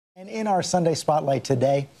And in our Sunday Spotlight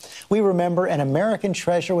today, we remember an American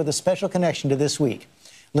treasure with a special connection to this week.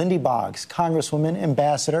 Lindy Boggs, Congresswoman,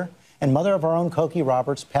 ambassador, and mother of our own Cokie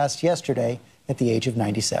Roberts, passed yesterday at the age of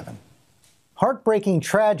 97. Heartbreaking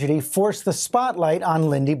tragedy forced the spotlight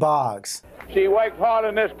on Lindy Boggs. She worked hard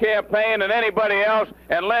in this campaign than anybody else,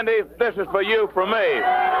 and Lindy, this is for you from me.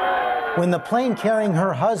 When the plane carrying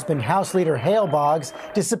her husband, House Leader Hale Boggs,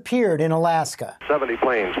 disappeared in Alaska. 70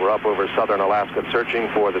 planes were up over southern Alaska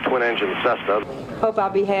searching for the twin-engine Cessna. Hope I'll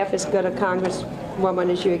be half as good a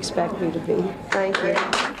congresswoman as you expect me to be. Thank you.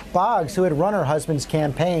 Boggs, who had run her husband's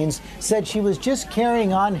campaigns, said she was just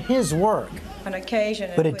carrying on his work. An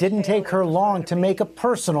occasion but it didn't take her long to make a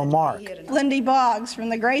personal mark. Lindy Boggs from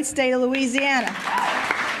the great state of Louisiana.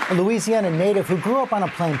 A Louisiana native who grew up on a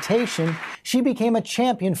plantation, she became a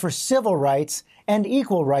champion for civil rights and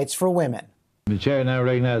equal rights for women. The chair now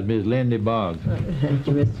recognizes Ms. Lindy Boggs. Thank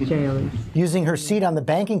you, Mr. Chairman. Using her seat on the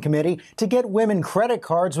banking committee to get women credit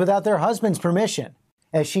cards without their husband's permission.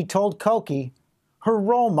 As she told Cokie, her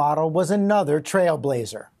role model was another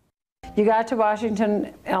trailblazer. You got to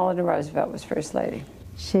Washington, Eleanor Roosevelt was First Lady.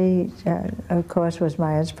 She, of course, was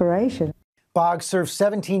my inspiration. Boggs served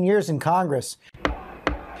 17 years in Congress,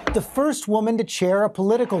 the first woman to chair a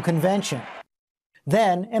political convention,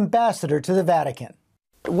 then ambassador to the Vatican.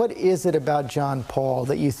 What is it about John Paul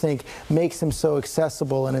that you think makes him so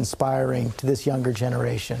accessible and inspiring to this younger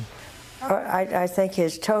generation? I think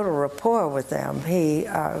his total rapport with them. He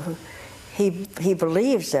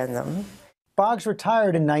believes in them. Boggs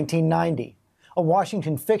retired in 1990, a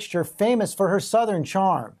Washington fixture famous for her Southern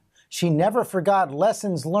charm. She never forgot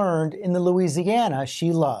lessons learned in the Louisiana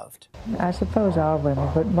she loved. I suppose all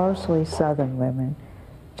women, but mostly Southern women,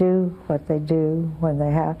 do what they do when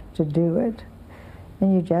they have to do it.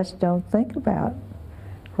 And you just don't think about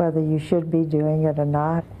whether you should be doing it or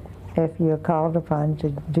not. If you're called upon to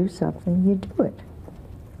do something, you do it.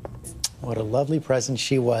 What a lovely presence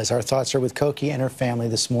she was. Our thoughts are with Cokie and her family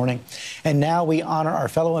this morning. And now we honor our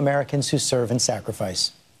fellow Americans who serve and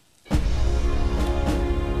sacrifice.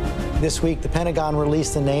 This week, the Pentagon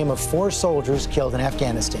released the name of 4 soldiers killed in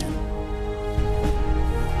Afghanistan.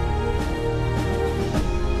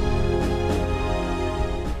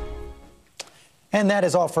 And that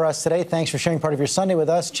is all for us today. Thanks for sharing part of your Sunday with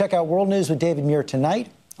us. Check out World News with David Muir tonight.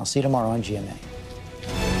 I'll see you tomorrow on GMA.